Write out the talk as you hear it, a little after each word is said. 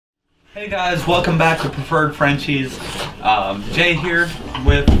Hey guys, welcome back to Preferred Frenchies. Jay here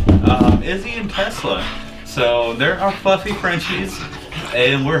with Izzy and Tesla. So they're our Fluffy Frenchies,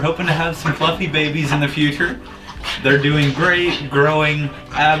 and we're hoping to have some fluffy babies in the future. They're doing great, growing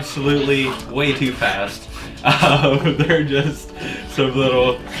absolutely way too fast. They're just some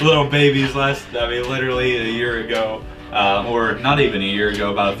little babies. Literally a year ago, or not even a year ago,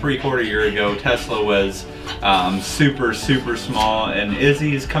 about a 3/4 year ago, Tesla was super small, and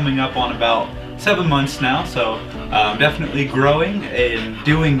Izzy's coming up on about 7 months now, so definitely growing and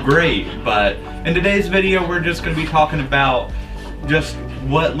doing great. But in today's video, we're just going to be talking about just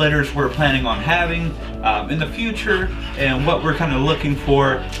what litters we're planning on having in the future, and what we're kind of looking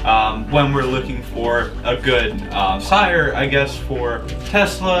for when we're looking for a good sire, I guess, for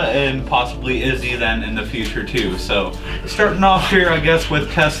Tesla and possibly Izzy then in the future too. So starting off here, I guess,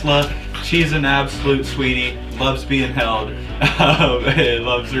 with Tesla. She's an absolute sweetie, loves being held, and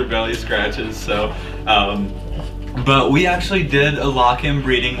loves her belly scratches. So, but we actually did a lock-in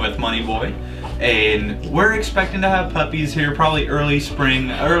breeding with Money Boy, and we're expecting to have puppies here probably early spring,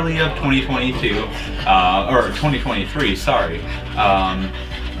 early of 2022, or 2023, sorry.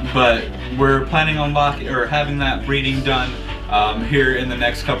 But we're planning on having that breeding done here in the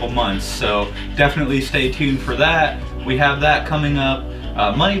next couple months. So definitely stay tuned for that. We have that coming up.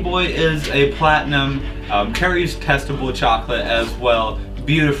 Money Boy is a platinum, carries testable chocolate as well.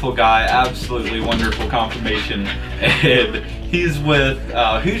 Beautiful guy, absolutely wonderful conformation, and he's with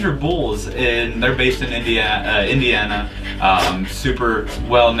Hoosier Bulls, and they're based in Indiana. Super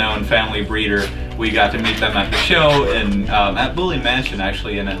well-known family breeder. We got to meet them at the show and at Bully Mansion,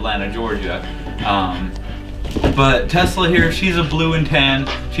 actually, in Atlanta, Georgia. But Tesla here, she's a blue and tan.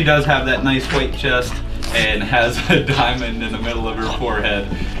 She does have that nice white chest and has a diamond in the middle of her forehead.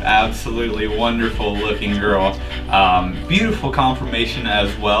 Absolutely wonderful looking girl. Beautiful conformation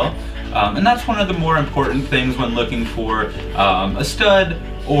as well. And that's one of the more important things when looking for a stud,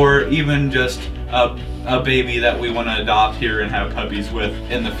 or even just a baby that we want to adopt here and have puppies with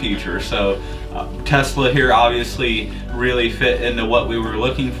in the future. So Tesla here obviously really fit into what we were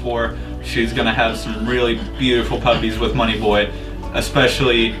looking for. She's gonna have some really beautiful puppies with Money Boy,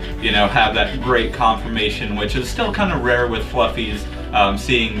 especially, you know, have that great conformation, which is still kind of rare with fluffies.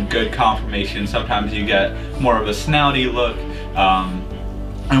 Seeing good conformation, sometimes you get more of a snouty look,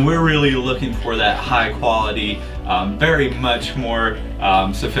 and we're really looking for that high quality, very much more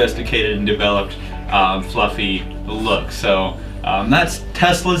sophisticated and developed fluffy look. So that's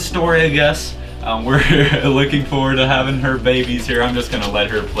Tesla's story, I guess. We're looking forward to having her babies here. I'm just gonna let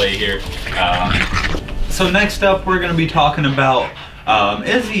her play here. So next up, we're going to be talking about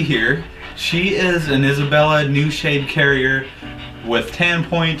Izzy here. She is an Issabella new shade carrier with tan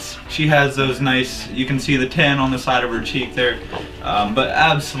points. She has those nice, you can see the tan on the side of her cheek there, but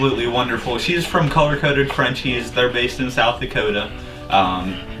absolutely wonderful. She's from Color Coded Frenchies. They're based in South Dakota.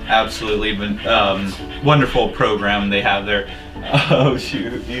 Absolutely wonderful program they have there. Oh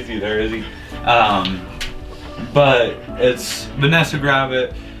shoot, easy there, Izzy. But it's Vanessa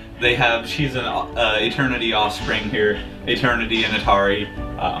Gravett. She's an Eternity offspring here, Eternity and Atari.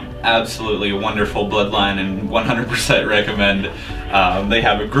 Absolutely wonderful bloodline, and 100% recommend. They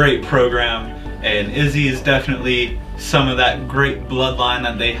have a great program, and Izzy is definitely some of that great bloodline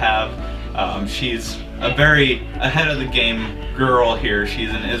that they have. She's a very ahead of the game girl here.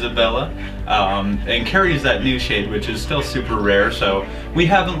 She's an Issabella, and carries that new shade, which is still super rare. So we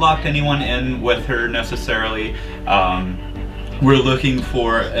haven't locked anyone in with her necessarily. We're looking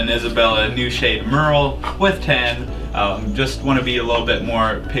for an Issabella new shade Merle with tan. Just want to be a little bit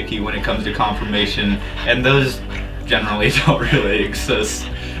more picky when it comes to conformation, and those generally don't really exist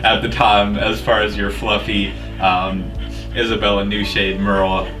at the time as far as your fluffy Issabella new shade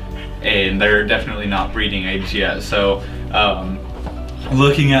Merle, and they're definitely not breeding age yet. So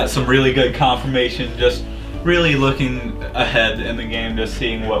looking at some really good conformation, just really looking ahead in the game, just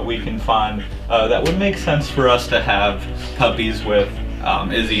seeing what we can find that would make sense for us to have puppies with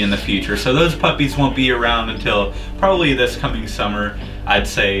Izzy in the future. So those puppies won't be around until probably this coming summer. I'd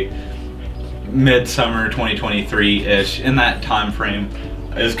say mid-summer 2023-ish. In that time frame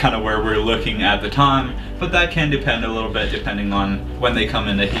is kind of where we're looking at the time, but that can depend a little bit depending on when they come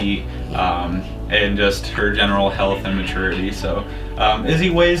into heat, and just her general health and maturity. So Izzy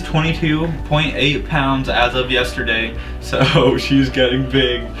weighs 22.8 pounds as of yesterday, so she's getting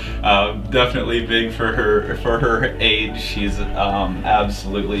big, definitely big for her age. She's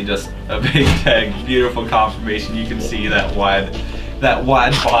absolutely just a big tag, beautiful conformation. You can see that wide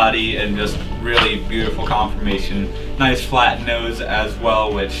body and just really beautiful conformation. Nice flat nose as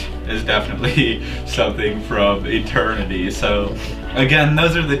well, which is definitely something from Eternity. So again,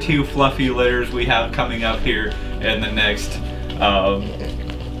 those are the two fluffy litters we have coming up here in the next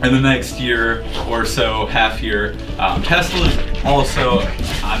year or so, half year. Tesla's also,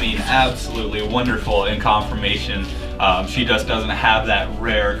 I mean, absolutely wonderful in conformation. She just doesn't have that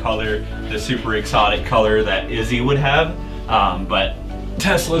rare color, the super exotic color that Izzy would have. But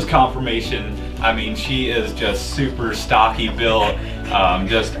Tesla's conformation, I mean, she is just super stocky built,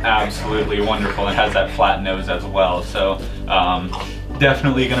 just absolutely wonderful, and has that flat nose as well. So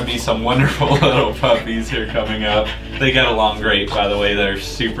definitely going to be some wonderful little puppies here coming up. They get along great, by the way. They're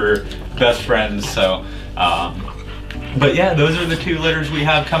super best friends. So but yeah, those are the two litters we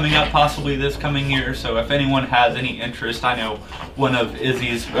have coming up possibly this coming year. So if anyone has any interest, I know one of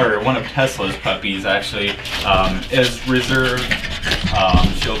Tesla's puppies actually is reserved.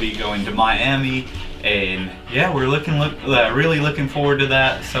 She'll be going to Miami, and yeah, we're really looking forward to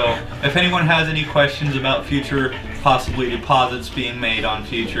that. So if anyone has any questions about future possibly deposits being made on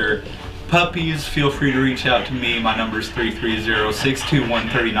future puppies, feel free to reach out to me. My number is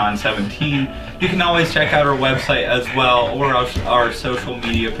 330-621-3917. You can always check out our website as well, or our social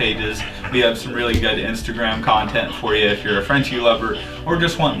media pages. We have some really good Instagram content for you if you're a Frenchie lover or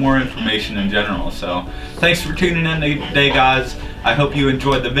just want more information in general. So thanks for tuning in today, guys. I hope you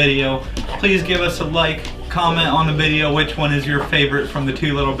enjoyed the video. Please give us a like, comment on the video which one is your favorite from the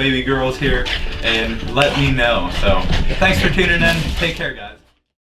two little baby girls here, and let me know. So thanks for tuning in. Take care, guys.